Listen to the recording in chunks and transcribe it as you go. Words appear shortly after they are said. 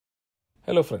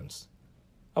Hello friends,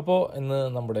 അപ്പോൾ ഇന്ന്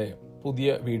നമ്മുടെ പുതിയ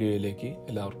വീഡിയോയിലേക്ക്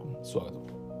എല്ലാവർക്കും സ്വാഗതം.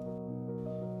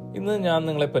 ഇന്ന് ഞാൻ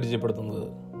നിങ്ങളെ പരിചയപ്പെടുത്തുന്നത്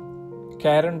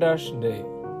കാരൻഡാഷിൻ്റെ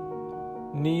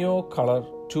Neocolour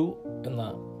II എന്ന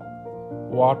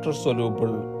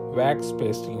water-soluble wax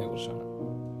പേസ്റ്റലിനെ കുറിച്ചാണ്.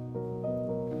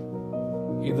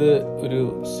 ഇത് ഒരു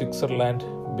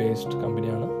സ്വിറ്റ്സർലാൻഡ് ബേസ്ഡ്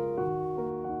കമ്പനിയാണ്.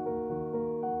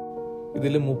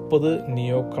 ഇതിൽ 30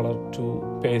 Neocolour II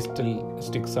പേസ്റ്റൽ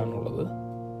സ്റ്റിക്സ് ആണുള്ളത്.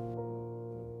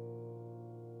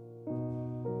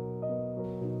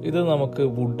 ഇത് നമുക്ക്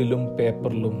വുഡിലും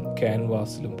പേപ്പറിലും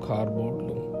ക്യാൻവാസിലും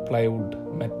കാർഡ്ബോർഡിലും പ്ലൈവുഡ്,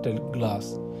 മെറ്റൽ,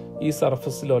 ഗ്ലാസ് ഈ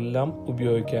സർഫസിലെല്ലാം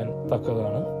ഉപയോഗിക്കാൻ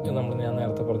തക്കതാണ്. ഞാൻ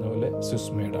നേരത്തെ പറഞ്ഞ പോലെ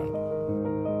സ്വിസ് മെയ്ഡാണ്.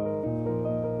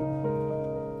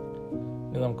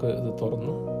 ഇനി നമുക്ക് ഇത്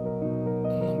തുറന്ന്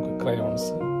നമുക്ക്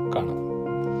ക്രയോൺസ് കാണാം.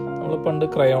 നമ്മൾ പണ്ട്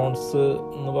ക്രയോൺസ്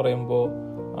എന്ന് പറയുമ്പോൾ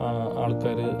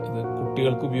ആൾക്കാർ ഇത്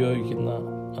കുട്ടികൾക്ക് ഉപയോഗിക്കുന്ന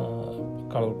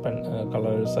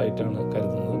കളേഴ്സ് ആയിട്ടാണ്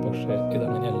കരുതുന്നത്. പക്ഷേ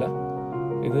ഇതങ്ങനെയല്ല.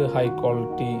 ഇത് high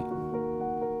quality,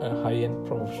 high end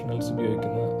professionals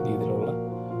ഉപയോഗിക്കുന്ന രീതിയിലുള്ള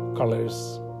കളേഴ്സ്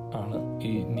ആണ്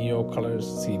ഈ Neocolour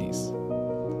സീരീസ്.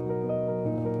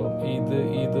 അപ്പം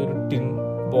ഇതൊരു ടിൻ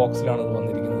ബോക്സിലാണ് ഇത്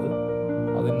വന്നിരിക്കുന്നത്.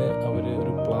 അതിന് അവർ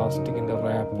ഒരു പ്ലാസ്റ്റിക്കിൻ്റെ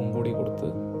റാപ്പും കൂടി കൊടുത്ത്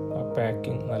ആ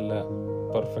പാക്കിംഗ് നല്ല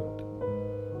പെർഫെക്റ്റ്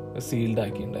സീൽഡ്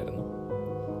ആക്കിയിട്ടുണ്ടായിരുന്നു.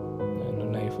 ഞാൻ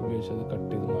നൈഫ് ഉപയോഗിച്ച് അത്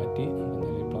കട്ട് ചെയ്ത് മാറ്റി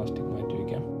നമുക്ക് പ്ലാസ്റ്റിക് മാറ്റി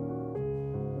വയ്ക്കാം.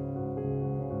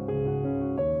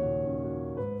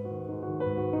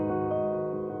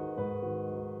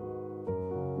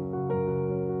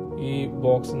 ഈ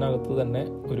ബോക്സിനകത്ത് തന്നെ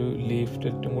ഒരു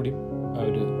ലീഫ്ലെറ്റും കൂടി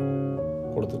അവർ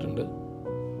കൊടുത്തിട്ടുണ്ട്.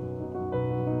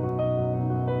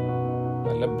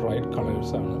 നല്ല ബ്രൈറ്റ്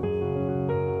കളേഴ്സ് ആണ്.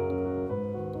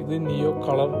 ഇത്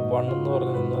Neocolour I എന്ന്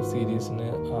പറയുന്ന സീരീസിന്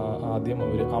ആദ്യം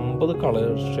അവർ 50 കളർ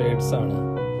ഷെയ്ഡ്സ് ആണ്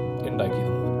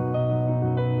ഉണ്ടാക്കിയിരുന്നത്.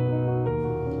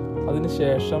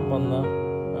 അതിനുശേഷം വന്ന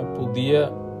പുതിയ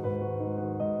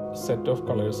സെറ്റ് ഓഫ്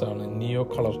കളേഴ്സ് ആണ്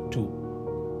Neocolour II.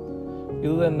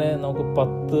 ഇത് തന്നെ നമുക്ക്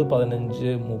 10,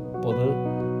 15, 30,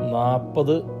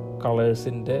 40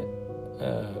 കളേഴ്സിൻ്റെ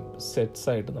സെറ്റ്സ്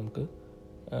ആയിട്ട് നമുക്ക്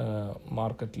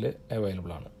മാർക്കറ്റിൽ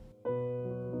അവൈലബിൾ ആണ്.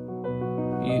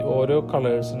 ഈ ഓരോ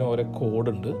കളേഴ്സിനും ഓരോ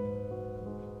കോഡുണ്ട്.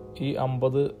 ഈ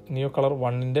 50 Neocolour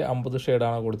Iൻ്റെ 50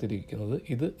 ഷെയ്ഡാണ് കൊടുത്തിരിക്കുന്നത്.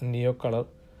 ഇത് Neocolour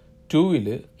IIൽ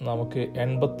നമുക്ക്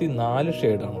 84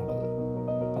 ഷെയ്ഡാണുള്ളത്.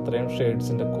 അത്രയും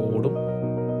ഷെയ്ഡ്സിൻ്റെ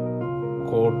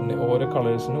കോഡിന് ഓരോ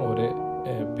കളേഴ്സിനും ഓരോ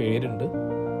പേരുണ്ട്.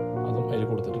 അതും അതിൽ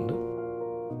കൊടുത്തിട്ടുണ്ട്.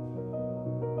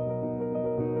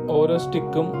 ഓരോ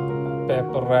സ്റ്റിക്കും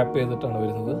പേപ്പർ റാപ്പ് ചെയ്തിട്ടാണ്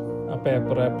വരുന്നത്. ആ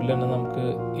പേപ്പർ റാപ്പിൽ തന്നെ നമുക്ക്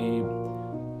ഈ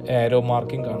ആരോ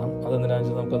മാർക്കിംഗ് കാണാം. അതെന്തിനാണെന്ന്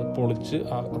വെച്ചാൽ നമുക്കത് പൊളിച്ച്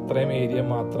അത്രയും ഏരിയ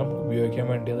മാത്രം ഉപയോഗിക്കാൻ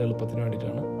വേണ്ടി, അത് എളുപ്പത്തിന്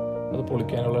വേണ്ടിയിട്ടാണ്. അത്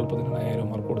പൊളിക്കാനുള്ള എളുപ്പത്തിനാണ് ആരോ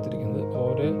മാർക്ക് കൊടുത്തിരിക്കുന്നത്.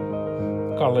 ഓരോ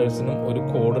കളേഴ്സിനും ഒരു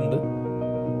കോഡുണ്ട്.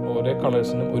 ഓരോ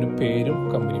കളേഴ്സിനും ഒരു പേരും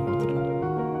കമ്പനി കൊടുത്തിട്ടുണ്ട്.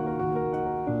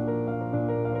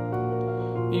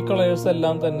 ഈ കളേഴ്സ്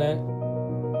എല്ലാം തന്നെ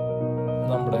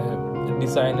നമ്മുടെ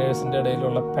ഡിസൈനേഴ്സിൻ്റെ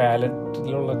ഇടയിലുള്ള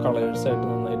പാലറ്റിലുള്ള കളേഴ്സായിട്ട്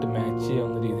നന്നായിട്ട് മാച്ച്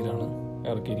ചെയ്യാവുന്ന രീതിയിലാണ്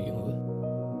ഇറക്കിയിരിക്കുന്നത്.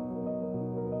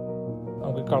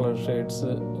 നമുക്ക് കളർ ഷെയ്ഡ്സ്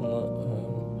ഒന്ന്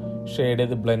ഷെയ്ഡ്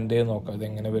ചെയ്ത് ബ്ലെൻഡ് ചെയ്ത് നോക്കാം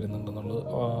ഇതെങ്ങനെ വരുന്നുണ്ടെന്നുള്ളത്.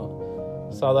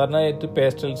 സാധാരണയായിട്ട്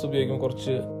പേസ്റ്റൽസ് ഉപയോഗിക്കുമ്പോൾ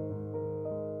കുറച്ച്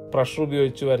പ്രഷർ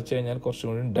ഉപയോഗിച്ച് വരച്ചു കഴിഞ്ഞാൽ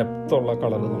കുറച്ചും കൂടി ഡെപ്ത് ഉള്ള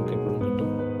കളർ നമുക്ക് എപ്പോഴും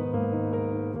കിട്ടും.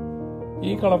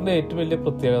 ഈ കളറിൻ്റെ ഏറ്റവും വലിയ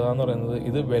പ്രത്യേകത എന്ന് പറയുന്നത്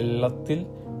ഇത് വെള്ളത്തിൽ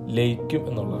ലയിക്കും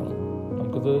എന്നുള്ളതാണ്.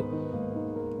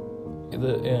 ഇത്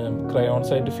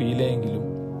ക്രയോൺസ് ആയിട്ട് ഫീൽ ചെയ്യെങ്കിലും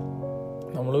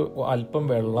നമ്മൾ അല്പം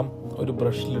വെള്ളം ഒരു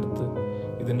ബ്രഷിലെടുത്ത്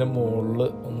ഇതിൻ്റെ മുകളിൽ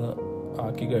ഒന്ന്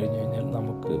ആക്കി കഴിഞ്ഞു കഴിഞ്ഞാൽ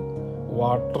നമുക്ക്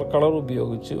വാട്ടർ കളർ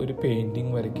ഉപയോഗിച്ച് ഒരു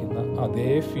പെയിൻറ്റിങ് വരയ്ക്കുന്ന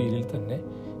അതേ ഫീലിൽ തന്നെ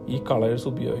ഈ കളേഴ്സ്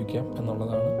ഉപയോഗിക്കാം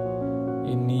എന്നുള്ളതാണ്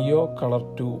ഈ Neocolour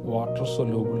II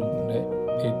water-solubleൻ്റെ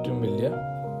ഏറ്റവും വലിയ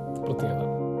പ്രത്യേകത.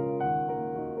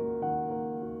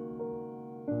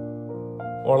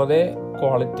 വളരെ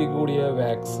ക്വാളിറ്റി കൂടിയ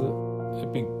വാക്സ്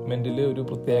പിഗ്മെന്റിൽ ഒരു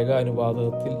പ്രത്യേക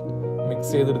അനുപാതത്തിൽ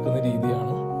മിക്സ് ചെയ്തെടുക്കുന്ന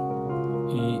രീതിയാണ്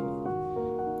ഈ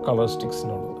കളർ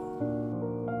സ്റ്റിക്സിനുള്ളത്.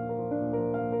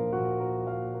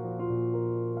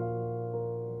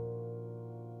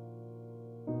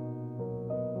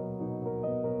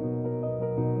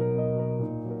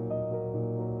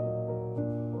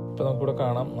 ഇപ്പം നമുക്കിവിടെ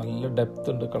കാണാം നല്ല ഡെപ്ത്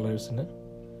ഉണ്ട് കളേഴ്സിന്.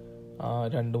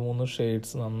 2-3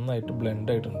 ഷെയ്ഡ്സ് നന്നായിട്ട്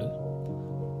ബ്ലെൻഡ് ആയിട്ടുണ്ട്.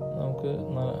 നമുക്ക്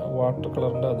വാട്ടർ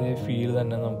കളറിൻ്റെ അതേ ഫീൽ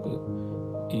തന്നെ നമുക്ക്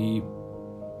ഈ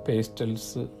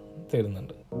പേസ്റ്റൽസ്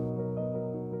തരുന്നുണ്ട്.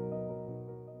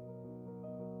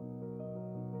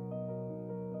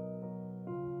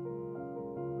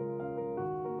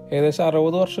 ഏകദേശം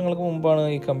 60 വർഷങ്ങൾക്ക് മുമ്പാണ്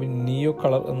ഈ കമ്പനി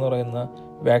Neocolour എന്ന് പറയുന്ന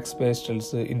വാക്സ്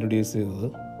പേസ്റ്റൽസ് ഇൻട്രൊഡ്യൂസ് ചെയ്തത്.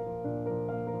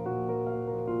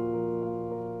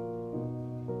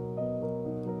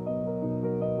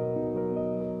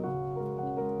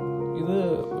 ഇത്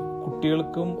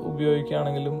കുട്ടികൾക്കും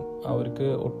ഉപയോഗിക്കുകയാണെങ്കിലും അവർക്ക്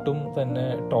ഒട്ടും തന്നെ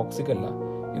ടോക്സിക് അല്ല.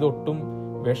 ഇതൊട്ടും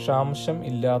വിഷാംശം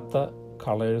ഇല്ലാത്ത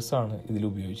കളേഴ്സാണ് ഇതിൽ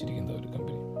ഉപയോഗിച്ചിരിക്കുന്നത് ഒരു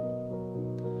കമ്പനി.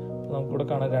 നമുക്കിവിടെ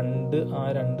കാണാം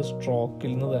രണ്ട്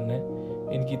സ്ട്രോക്കിൽ നിന്ന് തന്നെ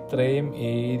എനിക്ക് ഇത്രയും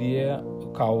ഏരിയ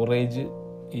കവറേജ്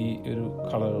ഈ ഒരു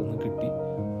കളറിൽ നിന്ന് കിട്ടി.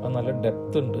 അത് നല്ല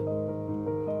ഡെപ്ത് ഉണ്ട്.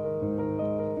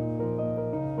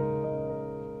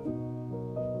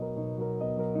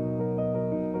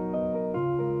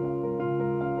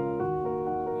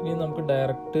 ഇനി നമുക്ക്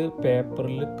ഡയറക്റ്റ്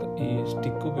പേപ്പറിൽ ഈ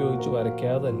സ്റ്റിക്ക് ഉപയോഗിച്ച്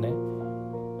വരയ്ക്കാതെ തന്നെ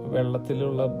വെള്ളത്തിൽ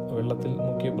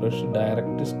മുക്കിയ ബ്രഷ്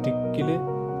ഡയറക്റ്റ് സ്റ്റിക്കിൽ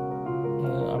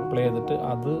അപ്ലൈ ചെയ്തിട്ട്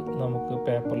അത് നമുക്ക്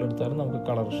പേപ്പറിൽ എടുത്താലും നമുക്ക്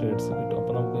കളർ ഷെയ്ഡ്സ് കിട്ടും.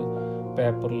 അപ്പോൾ നമുക്ക്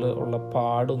പേപ്പറിൽ ഉള്ള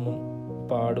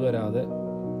പാട് വരാതെ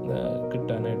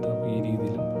കിട്ടാനായിട്ട് നമുക്ക് ഈ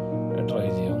രീതിയിലും ട്രൈ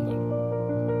ചെയ്യാവുന്നതാണ്.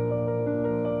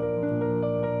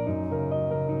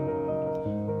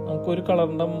 നമുക്കൊരു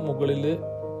കളറിൻ്റെ മുകളിൽ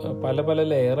പല പല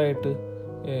ലെയറായിട്ട്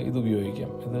ഇത്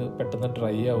ഉപയോഗിക്കാം. ഇത് പെട്ടെന്ന്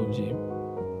ഡ്രൈ ആവുകയും ചെയ്യും.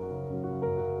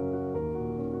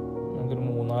 നമുക്കൊരു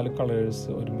 3-4 കളേഴ്സ്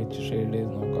ഒരുമിച്ച് ഷെയ്ഡ്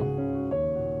ചെയ്ത് നോക്കാം.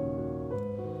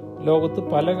 ലോകത്ത്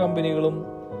പല കമ്പനികളും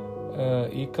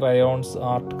ഈ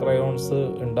ആർട്ട് ക്രയോൺസ്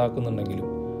ഉണ്ടാക്കുന്നുണ്ടെങ്കിലും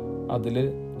അതിൽ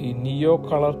ഈ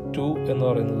Neocolour II എന്ന്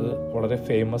പറയുന്നത് വളരെ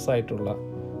ഫേമസ് ആയിട്ടുള്ള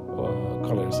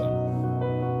കളേഴ്സാണ്.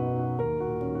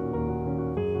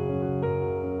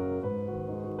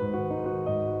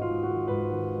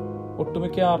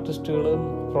 ഒട്ടുമിക്ക ആർട്ടിസ്റ്റുകളും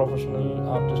പ്രൊഫഷണൽ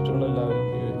ആർട്ടിസ്റ്റുകളും എല്ലാവരും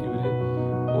ഇവർ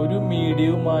ഒരു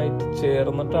മീഡിയവുമായിട്ട്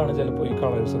ചേർന്നിട്ടാണ് ചിലപ്പോൾ ഈ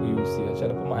കളേഴ്സൊക്കെ യൂസ് ചെയ്യുക.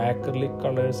 ചിലപ്പം ആക്രിലിക്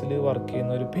കളേഴ്സിൽ വർക്ക്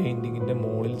ചെയ്യുന്ന ഒരു പെയിൻറ്റിങ്ങിൻ്റെ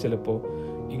മുകളിൽ ചിലപ്പോൾ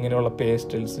ഇങ്ങനെയുള്ള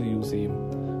പേസ്റ്റൽസ് യൂസ് ചെയ്യും.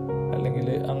 അല്ലെങ്കിൽ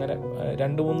അങ്ങനെ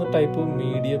 2-3 ടൈപ്പ്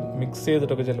മീഡിയം മിക്സ്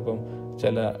ചെയ്തിട്ടൊക്കെ ചിലപ്പം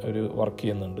ഒരു വർക്ക്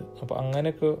ചെയ്യുന്നുണ്ട്. അപ്പോൾ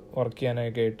അങ്ങനെയൊക്കെ വർക്ക്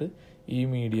ചെയ്യാനൊക്കെ ആയിട്ട് ഈ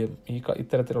മീഡിയം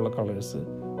ഇത്തരത്തിലുള്ള കളേഴ്സ്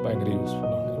ഭയങ്കര യൂസ്ഫുൾ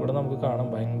ആണ്. ഇവിടെ നമുക്ക് കാണാം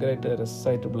ഭയങ്കരമായിട്ട്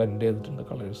രസമായിട്ട് ബ്ലെൻഡ് ചെയ്തിട്ടുണ്ട്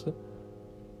കളേഴ്സ്.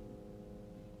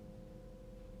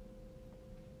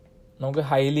 നമുക്ക്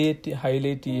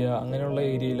ഹൈലൈറ്റ് ചെയ്യുക അങ്ങനെയുള്ള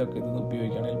ഏരിയയിലൊക്കെ ഇത്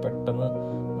ഉപയോഗിക്കുകയാണെങ്കിൽ പെട്ടെന്ന്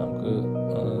നമുക്ക്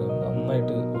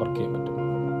നന്നായിട്ട് വർക്ക് ചെയ്യാൻ പറ്റും.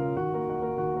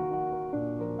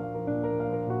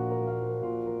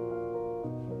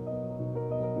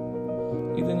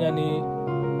 ഇത് ഞാൻ ഈ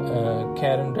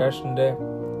കാരൻ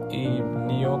ഈ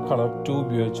Neocolour II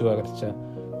ഉപയോഗിച്ച് വരച്ച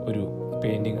ഒരു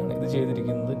പെയിന്റിംഗ് ആണ്. ഇത്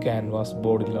ചെയ്തിരിക്കുന്നത് ക്യാൻവാസ്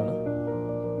ബോർഡിലാണ്.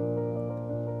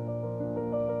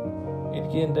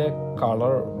 എനിക്ക് എൻ്റെ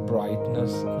കളർ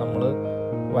ബ്രൈറ്റ്നെസ് നമ്മൾ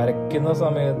വരയ്ക്കുന്ന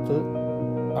സമയത്ത്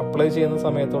അപ്ലൈ ചെയ്യുന്ന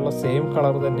സമയത്തുള്ള സെയിം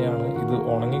കളർ തന്നെയാണ് ഇത്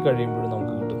ഉണങ്ങി കഴിയുമ്പോഴും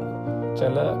നമുക്ക് കിട്ടുന്നത്.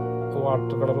 ചില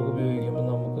വാട്ടർ കളറൊക്കെ ഉപയോഗിക്കുമ്പോൾ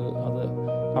നമുക്ക് അത്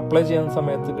അപ്ലൈ ചെയ്യുന്ന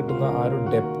സമയത്ത് കിട്ടുന്ന ആ ഒരു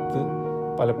ഡെപ്ത്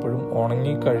പലപ്പോഴും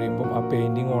ഉണങ്ങി കഴിയുമ്പം ആ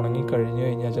പെയിൻറ്റിങ് ഉണങ്ങി കഴിഞ്ഞു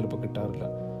കഴിഞ്ഞാൽ ചിലപ്പോൾ കിട്ടാറില്ല.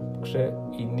 പക്ഷേ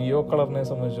ഈ Neocolourനെ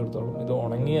സംബന്ധിച്ചിടത്തോളം ഇത്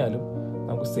ഉണങ്ങിയാലും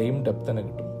നമുക്ക് സെയിം ഡെപ്ത് തന്നെ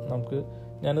കിട്ടും.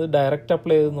 ഞാനിത് ഡയറക്റ്റ്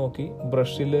അപ്ലൈ ചെയ്ത് നോക്കി,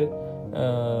 ബ്രഷിൽ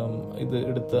ഇത്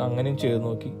എടുത്ത് അങ്ങനെയും ചെയ്ത്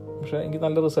നോക്കി. പക്ഷെ എനിക്ക്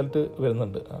നല്ല റിസൾട്ട്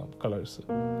വരുന്നുണ്ട് കളേഴ്സ്.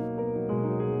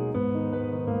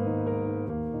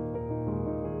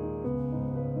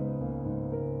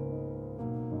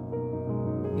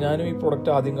 ഞാനും ഈ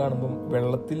പ്രൊഡക്റ്റ് ആദ്യം കാണുമ്പം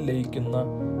വെള്ളത്തിൽ ലയിക്കുന്ന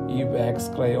ഈ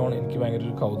വാക്സ് ക്രയോൺ എനിക്ക് ഭയങ്കര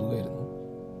ഒരു കൗതുകമായിരുന്നു.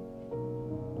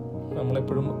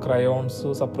 നമ്മളെപ്പോഴും ക്രയോൺസ്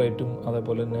സെപ്പറേറ്റും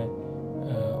അതേപോലെ തന്നെ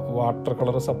വാട്ടർ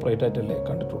കളർ സെപ്പറേറ്റ് ആയിട്ടല്ലേ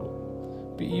കണ്ടിട്ടുള്ളൂ.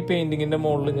 ഈ പെയിൻറ്റിങ്ങിൻ്റെ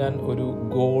മുകളിൽ ഞാൻ ഒരു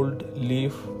ഗോൾഡ്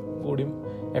ലീഫ് കൂടിയും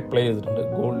അപ്ലൈ ചെയ്തിട്ടുണ്ട്.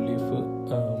 ഗോൾഡ് ലീഫ്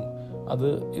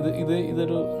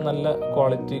ഇതൊരു നല്ല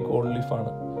ക്വാളിറ്റി ഗോൾഡ്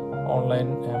ലീഫാണ്. ഓൺലൈൻ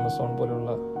ആമസോൺ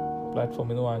പോലെയുള്ള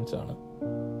പ്ലാറ്റ്ഫോമിൽ നിന്ന് വാങ്ങിച്ചതാണ്.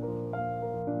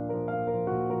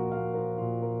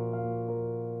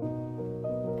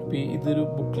 ഇതൊരു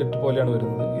ബുക്ക്ലെറ്റ് പോലെയാണ്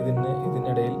വരുന്നത്.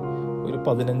 ഇതിനിടയിൽ ഒരു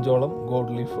 15ഓളം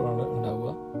ഗോൾഡ് ലീഫാണ് ഉണ്ടാവുക.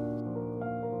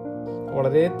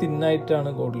 വളരെ തിന്നായിട്ടാണ്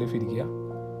ഗോൾഡ് ലീഫ് ഇരിക്കുക.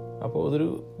 അപ്പോൾ അതൊരു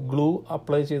ഗ്ലൂ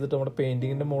അപ്ലൈ ചെയ്തിട്ട് നമ്മുടെ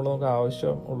പെയിൻറ്റിങ്ങിൻ്റെ മുകളിൽ നമുക്ക്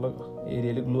ആവശ്യമുള്ള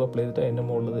ഏരിയയിൽ ഗ്ലൂ അപ്ലൈ ചെയ്തിട്ട് അതിൻ്റെ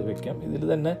മുകളിൽ വെക്കാം. ഇതിൽ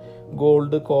തന്നെ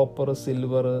ഗോൾഡ്, കോപ്പർ,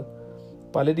 സിൽവർ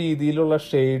പല രീതിയിലുള്ള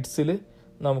ഷെയ്ഡ്സിൽ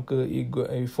നമുക്ക്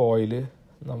ഈ ഫോയിൽ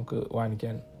നമുക്ക്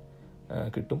വാങ്ങിക്കാൻ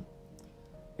കിട്ടും.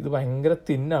 ഇത് ഭയങ്കര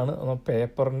തിന്നാണ്.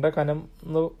 പേപ്പറിൻ്റെ കനം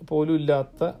പോലും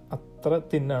ഇല്ലാത്ത അത്ര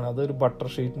തിന്നാണ്. അതൊരു ബട്ടർ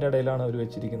ഷീറ്റിൻ്റെ ഇടയിലാണ് അവർ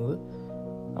വെച്ചിരിക്കുന്നത്.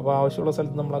 അപ്പോൾ ആവശ്യമുള്ള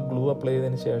സ്ഥലത്ത് നമ്മൾ ആ ഗ്ലൂ അപ്ലൈ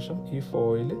ചെയ്തതിന് ശേഷം ഈ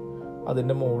ഫോയിൽ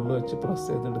അതിൻ്റെ മുകളിൽ വെച്ച് പ്രസ്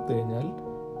ചെയ്തെടുത്ത് കഴിഞ്ഞാൽ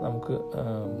നമുക്ക്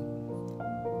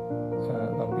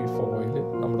ഈ ഫോയിൽ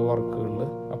നമ്മുടെ വർക്കുകളിൽ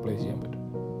അപ്ലൈ ചെയ്യാൻ പറ്റും.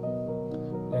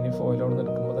 ഞാൻ ഈ ഫോയിൽ അവിടെ നിന്ന്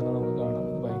എടുക്കുമ്പോൾ തന്നെ നമുക്ക് കാണാം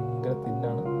ഇത് ഭയങ്കര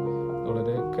തിന്നാണ്.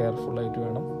 വളരെ കെയർഫുള്ളായിട്ട്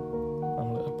വേണം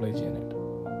നമ്മൾ അപ്ലൈ ചെയ്യാനായിട്ട്.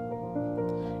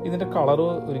 ഇതിൻ്റെ കളറ്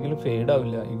ഒരിക്കലും ഫെയ്ഡ്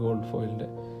ആവില്ല. ഈ ഗോൾഡ് ഫോയിലിൻ്റെ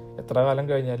എത്ര കാലം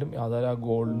കഴിഞ്ഞാലും അതായത് ആ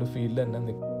ഗോൾഡ് ഫീൽ തന്നെ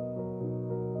നിൽക്കും.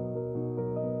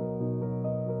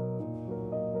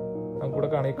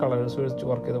 കൂടെ കാണാൻ ഈ കളേഴ്സ് വെച്ച്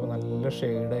വർക്ക് ചെയ്തപ്പോൾ നല്ല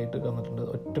ഷെയ്ഡായിട്ട് വന്നിട്ടുണ്ട്.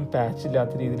 ഒട്ടും പാച്ച്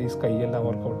ഇല്ലാത്ത രീതിയിൽ ഈ സ്കൈ എല്ലാം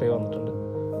വർക്കൗട്ട് ആയി വന്നിട്ടുണ്ട്.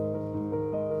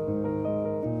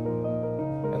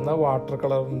 എന്നാൽ വാട്ടർ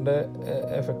കളറിൻ്റെ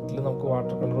എഫക്റ്റിൽ നമുക്ക്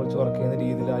വാട്ടർ കളർ വെച്ച് വർക്ക് ചെയ്യുന്ന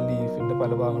രീതിയിൽ ആ ലീഫിൻ്റെ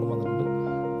പല ഭാഗങ്ങളും വന്നിട്ടുണ്ട്.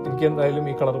 എനിക്ക് എന്തായാലും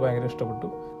ഈ കളർ ഭയങ്കര ഇഷ്ടപ്പെട്ടു.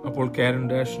 അപ്പോൾ കാരൻ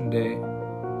ഡാഷിൻ്റെ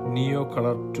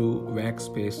Neocolour II Wax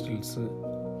Pastels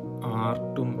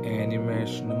ആർട്ടും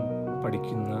ആനിമേഷനും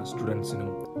പഠിക്കുന്ന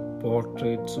സ്റ്റുഡൻസിനും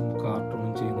പോർട്രേറ്റ്സും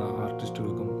കാർട്ടൂണും ചെയ്യുന്ന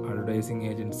ആർട്ടിസ്റ്റുകൾക്കും അഡ്വർടൈസിങ്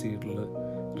ഏജൻസികളിൽ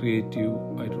ക്രിയേറ്റീവ്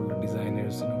ആയിട്ടുള്ള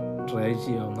ഡിസൈനേഴ്സിനും ട്രൈ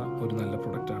ചെയ്യാവുന്ന ഒരു നല്ല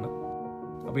പ്രൊഡക്റ്റാണ്.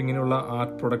 അപ്പോൾ ഇങ്ങനെയുള്ള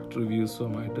ആർട്ട് പ്രൊഡക്റ്റ്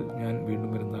റിവ്യൂസുമായിട്ട് ഞാൻ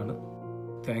വീണ്ടും വരുന്നതാണ്.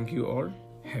 Thank you all.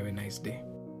 Have A nice day.